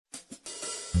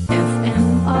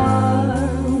FMR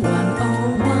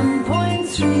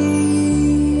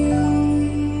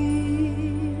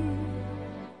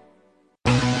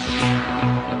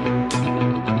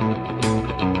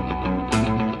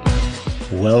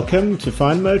Welcome to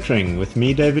Fine Motoring with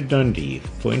me, David Dundee.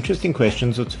 For interesting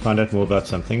questions or to find out more about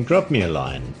something, drop me a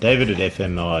line,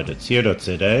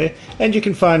 david@fmr.co.za, and you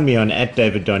can find me on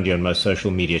 @DavidDundee on most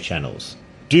social media channels.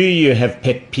 Do you have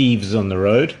pet peeves on the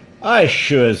road? I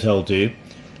sure as hell do.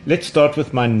 Let's start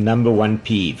with my number one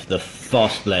peeve, the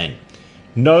fast lane.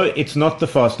 No, it's not the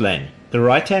fast lane. The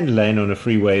right-hand lane on a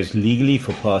freeway is legally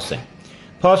for passing.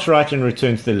 Pass right and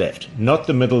return to the left, not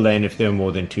the middle lane if there are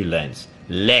more than two lanes.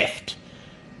 Left.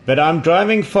 But I'm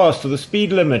driving fast, or the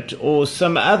speed limit, or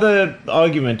some other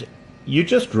argument. You're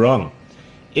just wrong.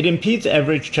 It impedes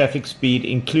average traffic speed,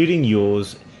 including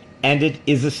yours, and it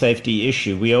is a safety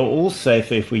issue. We are all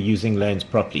safer if we're using lanes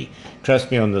properly. Trust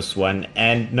me on this one.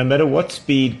 And no matter what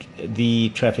speed the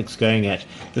traffic's going at,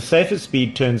 the safest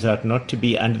speed turns out not to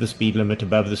be under the speed limit,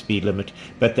 above the speed limit,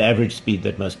 but the average speed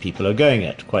that most people are going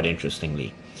at, quite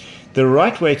interestingly. The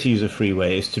right way to use a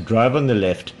freeway is to drive on the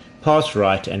left, pass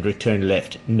right and return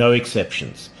left, no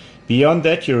exceptions. Beyond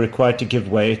that, you're required to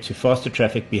give way to faster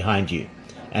traffic behind you,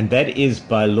 and that is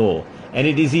by law. And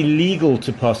it is illegal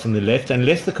to pass on the left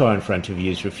unless the car in front of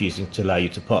you is refusing to allow you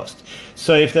to pass.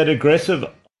 So if that aggressive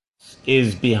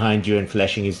is behind you and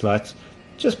flashing his lights,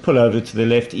 just pull over to the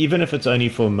left, even if it's only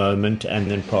for a moment, and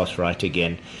then pass right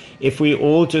again. If we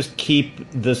all just keep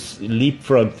this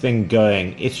leapfrog thing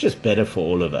going, it's just better for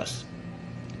all of us.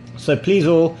 So please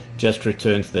all just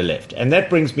return to the left. And that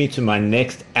brings me to my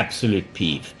next absolute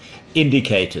peeve,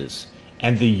 indicators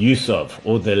and the use of,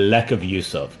 or the lack of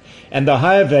use of. And the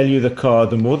higher value the car,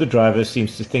 the more the driver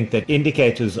seems to think that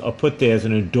indicators are put there as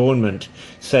an adornment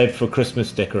saved for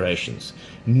Christmas decorations.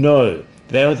 No,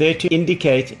 they are there to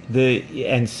indicate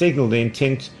and signal the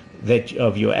intent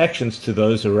of your actions to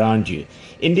those around you.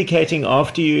 Indicating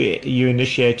after you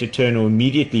initiate a turn or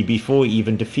immediately before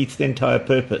even defeats the entire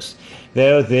purpose.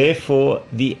 They are there for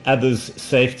the other's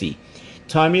safety.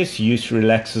 Timeous use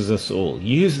relaxes us all.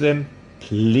 Use them,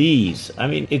 please. I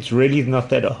mean, it's really not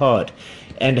that hard.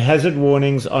 And hazard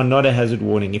warnings are not a hazard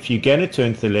warning. If you're going to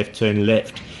turn to the left, turn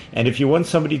left. And if you want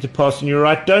somebody to pass on your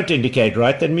right, don't indicate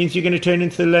right. That means you're going to turn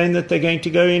into the lane that they're going to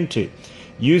go into.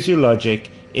 Use your logic.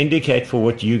 Indicate for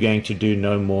what you're going to do,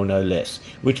 no more, no less.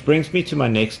 Which brings me to my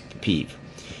next peeve.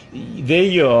 There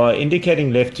you are,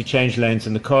 indicating left to change lanes,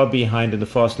 and the car behind in the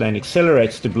fast lane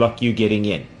accelerates to block you getting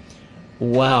in.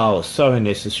 Wow, so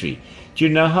unnecessary. Do you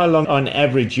know how long on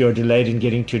average you're delayed in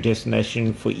getting to your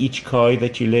destination for each car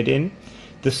that you let in?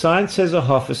 The sign says a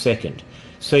half a second.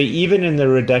 So even in the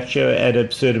reductio ad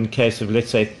absurdum case of, let's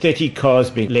say, 30 cars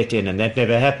being let in, and that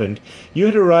never happened, you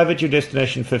would arrive at your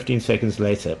destination 15 seconds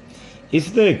later.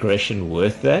 Is the aggression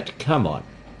worth that? Come on.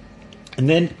 And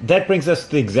then that brings us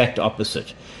to the exact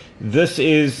opposite. There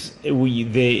is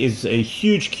a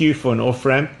huge queue for an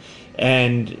off-ramp,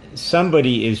 and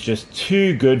somebody is just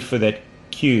too good for that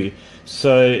queue.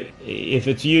 So if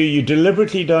it's you, you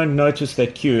deliberately don't notice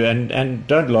that queue, and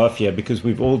don't laugh here because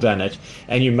we've all done it,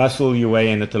 and you muscle your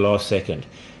way in at the last second.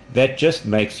 That just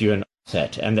makes you an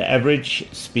asshat, and the average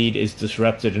speed is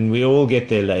disrupted, and we all get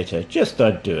there later. Just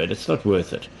don't do it. It's not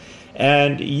worth it.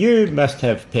 And you must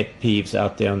have pet peeves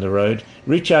out there on the road.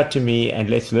 Reach out to me and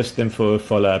let's list them for a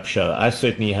follow-up show. I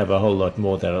certainly have a whole lot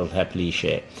more that I'll happily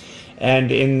share.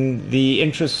 And in the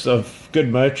interests of good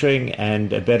motoring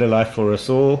and a better life for us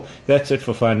all, that's it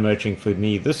for Fine Motoring for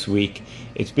me this week.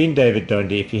 It's been David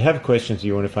Dundee. If you have questions or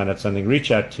you want to find out something, reach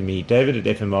out to me,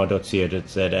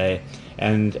 david@fmr.co.za,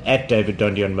 and @David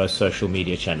Dundee on most social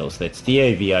media channels. That's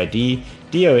DavidDonde,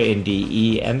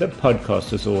 and the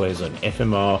podcast is always on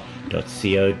fmr.co.za.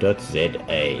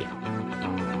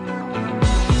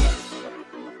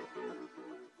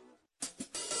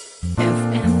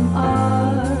 FM